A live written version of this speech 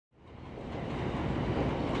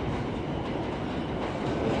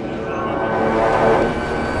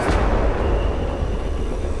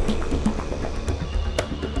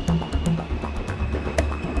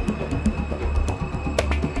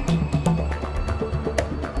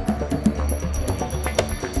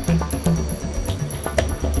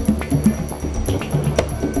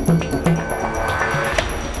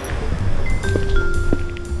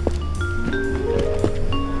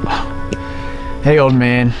Hey, old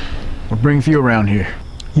man. What brings you around here?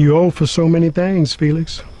 You owe for so many things,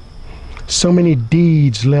 Felix. So many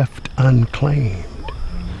deeds left unclaimed.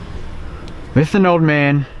 Listen, old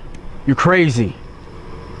man. You're crazy.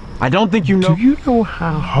 I don't think you know— Do you know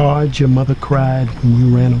how hard your mother cried when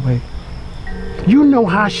you ran away? You know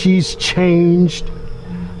how she's changed?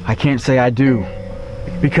 I can't say I do.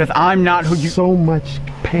 Because I'm not who you— So much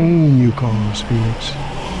pain you caused, Felix.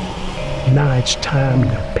 Now it's time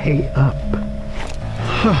to pay up.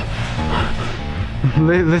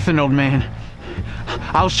 Listen, old man.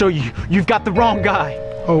 I'll show you. You've got the wrong guy.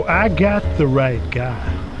 Oh, I got the right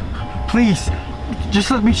guy. Please,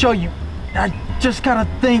 just let me show you. I just gotta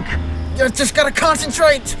think. I just gotta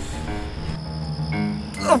concentrate.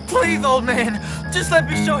 Oh, please, old man. Just let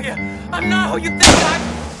me show you. I'm not who you think I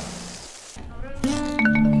am.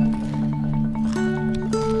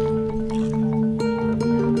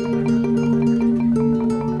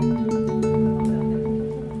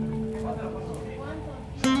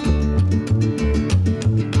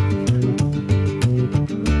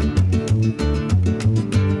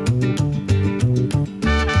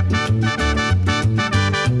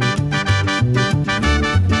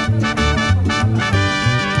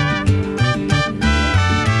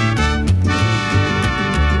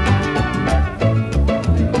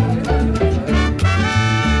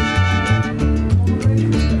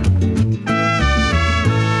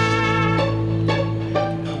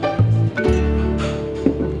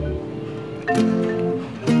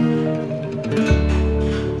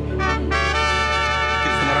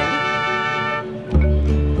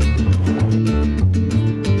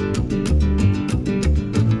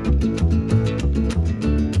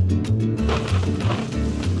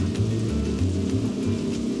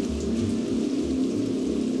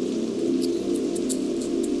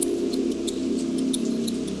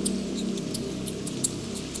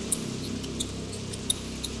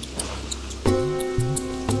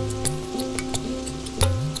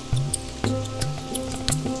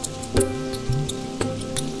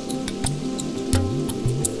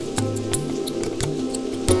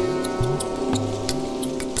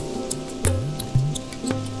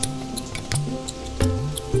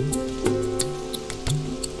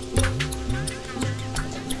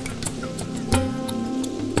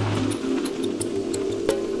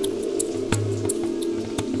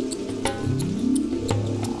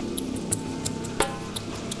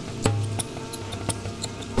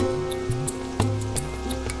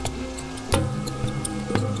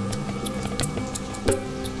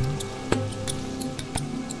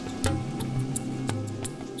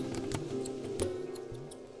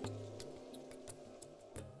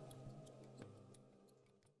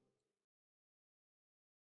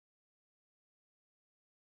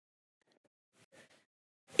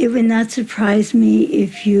 It would not surprise me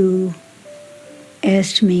if you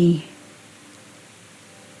asked me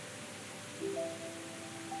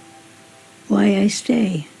why I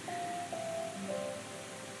stay.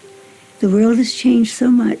 The world has changed so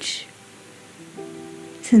much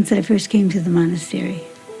since I first came to the monastery.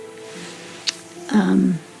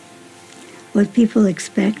 What people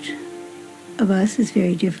expect of us is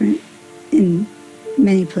very different in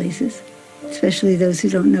many places, especially those who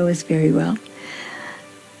don't know us very well.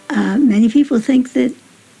 Many people think that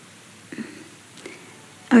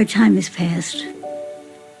our time is past.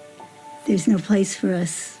 There's no place for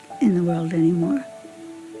us in the world anymore.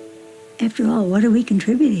 After all, what are we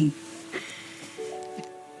contributing?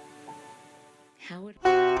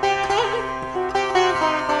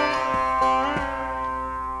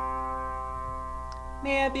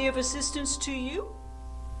 May I be of assistance to you?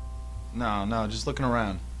 No, just looking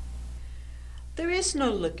around. There is no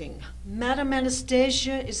looking. Madame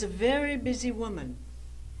Anastasia is a very busy woman.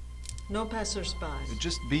 No passers-by.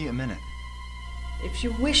 Just be a minute. If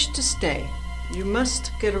you wish to stay, you must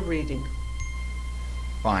get a reading.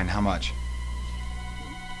 Fine, how much?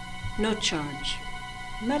 No charge.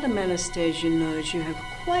 Madame Anastasia knows you have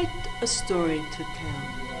quite a story to tell.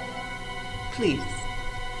 Please,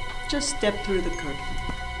 just step through the curtain.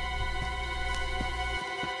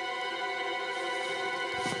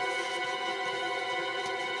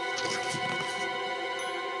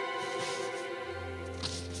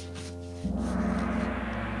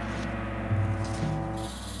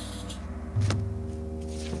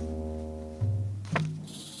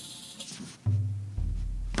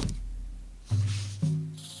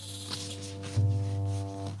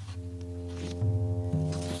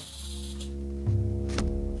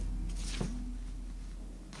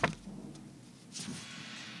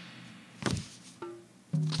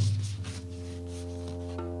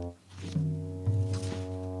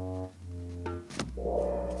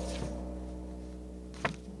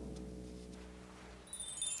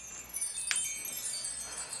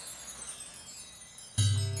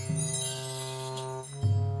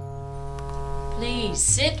 Please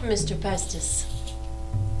sit, Mr. Pestis.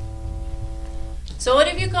 So what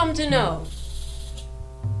have you come to know?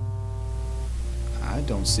 I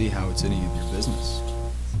don't see how it's any of your business.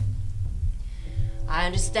 I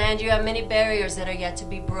understand you have many barriers that are yet to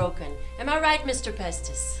be broken. Am I right, Mr.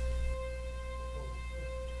 Pestis?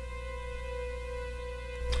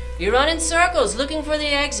 You run in circles looking for the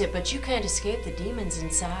exit, but you can't escape the demons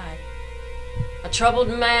inside. A troubled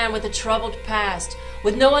man with a troubled past,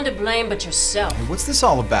 with no one to blame but yourself. Hey, what's this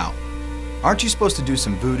all about? Aren't you supposed to do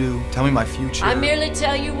some voodoo? Tell me my future? I merely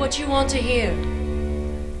tell you what you want to hear.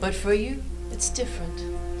 But for you, it's different.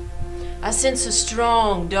 I sense a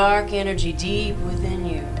strong, dark energy deep within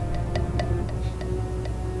you.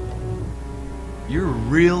 You're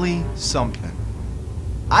really something.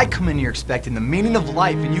 I come in here expecting the meaning of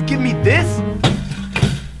life, and you give me this?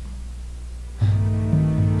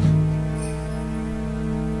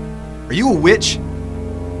 Are you a witch?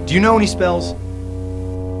 Do you know any spells?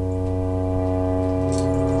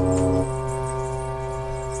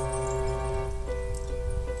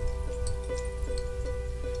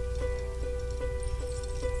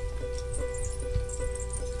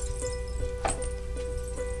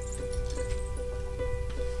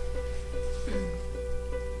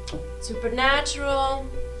 Supernatural,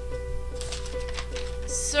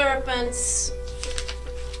 serpents,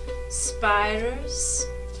 spiders,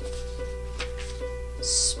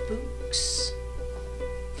 spooks,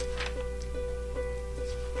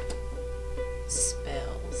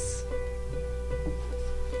 spells,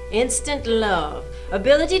 instant love,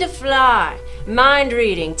 ability to fly, mind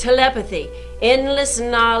reading, telepathy, endless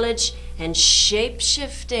knowledge, and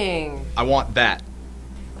shape-shifting. I want that.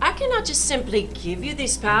 I cannot just simply give you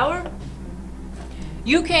this power.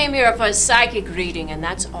 You came here for a psychic reading, and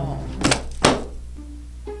that's all.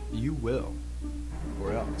 You will.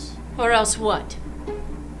 Or else. Or else what?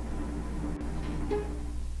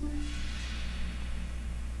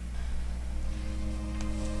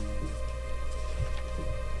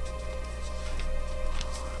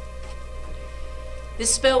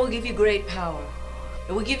 This spell will give you great power.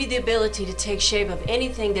 It will give you the ability to take shape of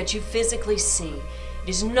anything that you physically see. It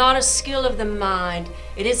is not a skill of the mind.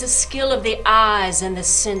 It is a skill of the eyes and the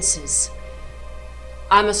senses.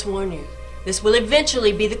 I must warn you, this will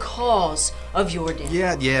eventually be the cause of your death.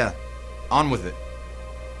 Yeah. On with it.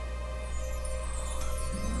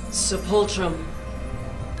 Sepulchrum.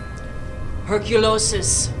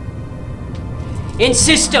 Herculosis.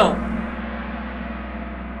 Insisto.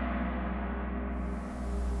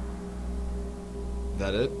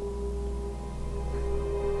 That it?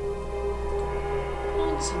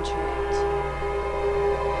 Concentrate.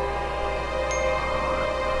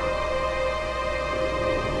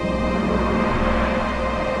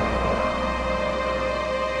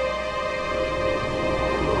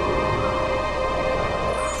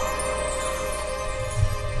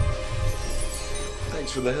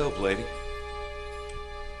 Thanks for the help, lady.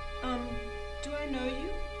 Do I know you?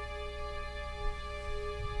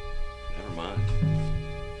 Never mind.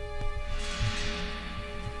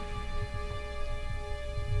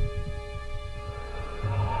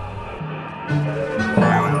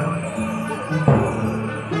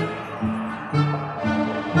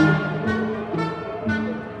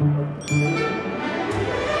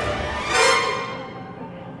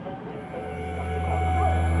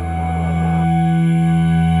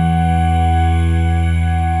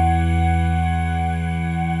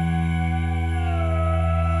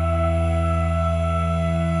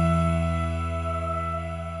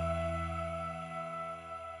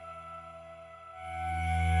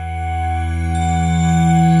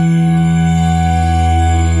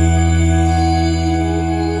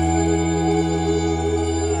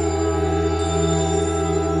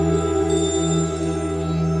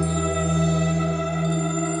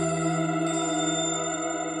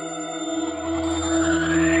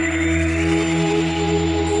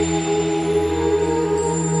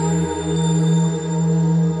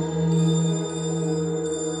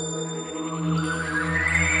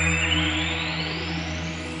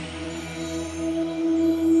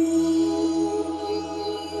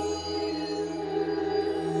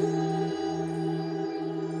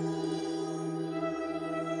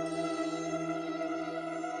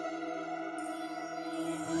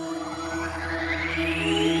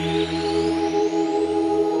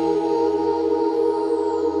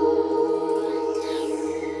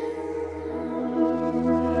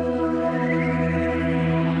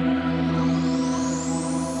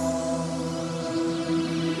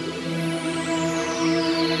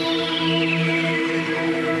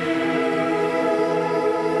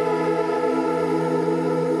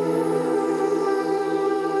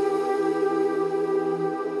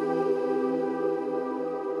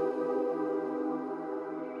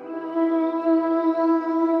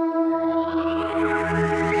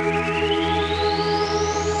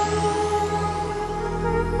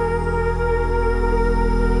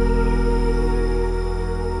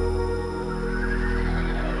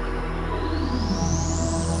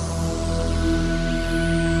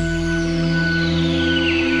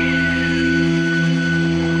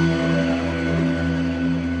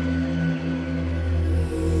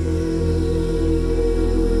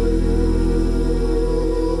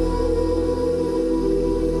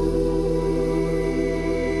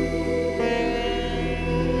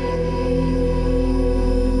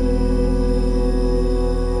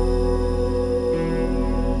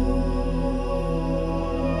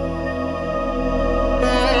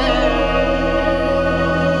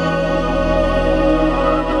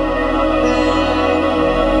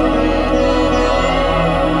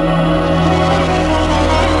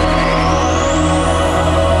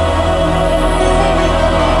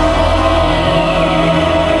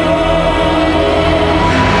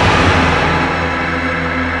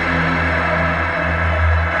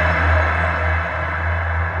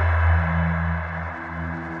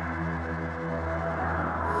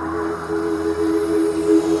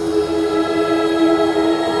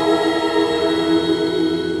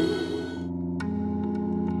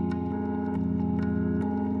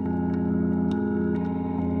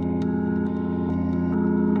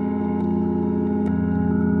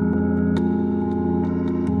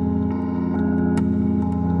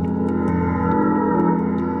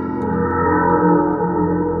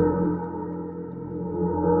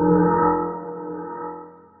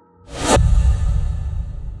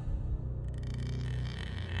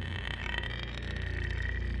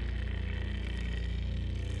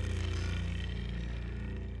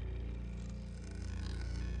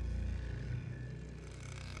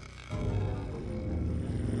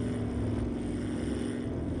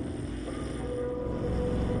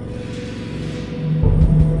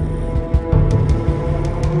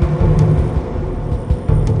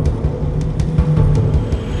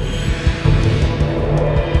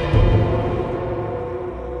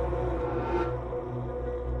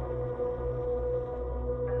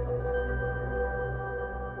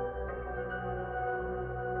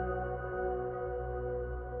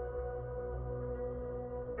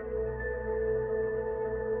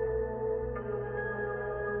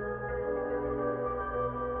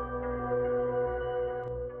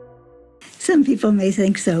 Some people may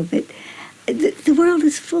think so, but the world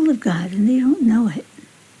is full of God, and they don't know it.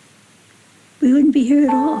 We wouldn't be here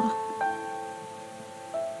at all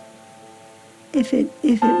if it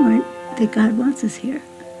weren't that God wants us here.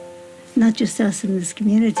 Not just us in this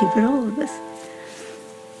community, but all of us.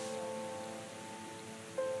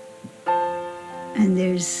 And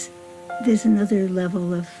there's another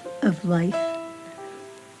level of life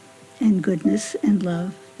and goodness and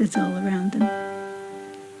love that's all around them.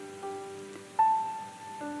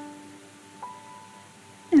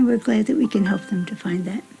 And we're glad that we can help them to find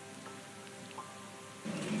that.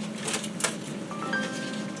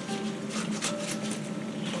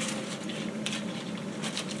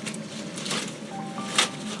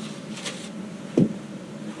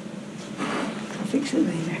 I'll fix it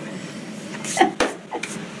later.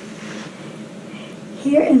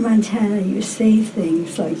 Here in Montana, you save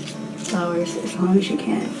things like flowers as long as you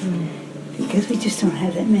can, because we just don't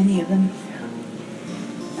have that many of them.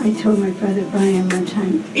 I told my brother Brian one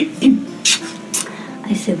time,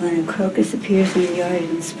 I said, when a crocus appears in the yard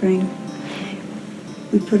in the spring,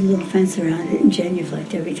 we put a little fence around it and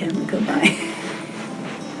genuflect every time we go by.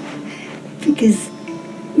 Because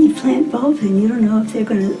you plant bulbs and you don't know if they're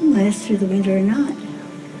going to last through the winter or not.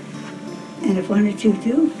 And if one or two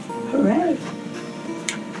do, hooray.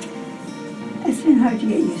 It's been hard to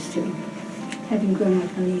get used to, having grown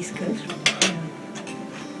up on the East Coast.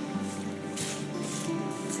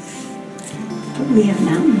 But we have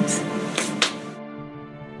mountains.